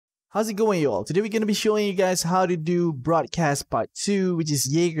How's it going, y'all? Today we're going to be showing you guys how to do broadcast part 2, which is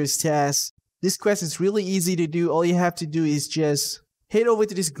Jaeger's task. This quest is really easy to do. All you have to do is just head over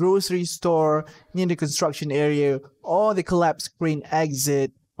to this grocery store near the construction area or the collapse crane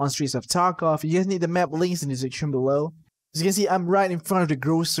exit on Streets of Tarkov. You guys need the map links in the description below. As you can see, I'm right in front of the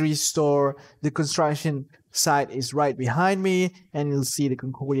grocery store. The construction site is right behind me, and you'll see the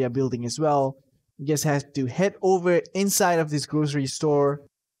Concordia building as well. You guys have to head over inside of this grocery store.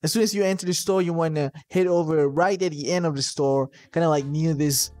 As soon as you enter the store, you want to head over right at the end of the store, kind of like near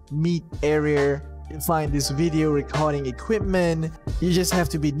this meat area. You find this video recording equipment. You just have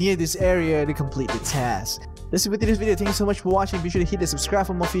to be near this area to complete the task. That's it for today's video. Thank you so much for watching. Be sure to hit the subscribe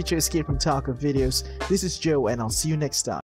for more future Escape from Tarkov videos. This is Joe, and I'll see you next time.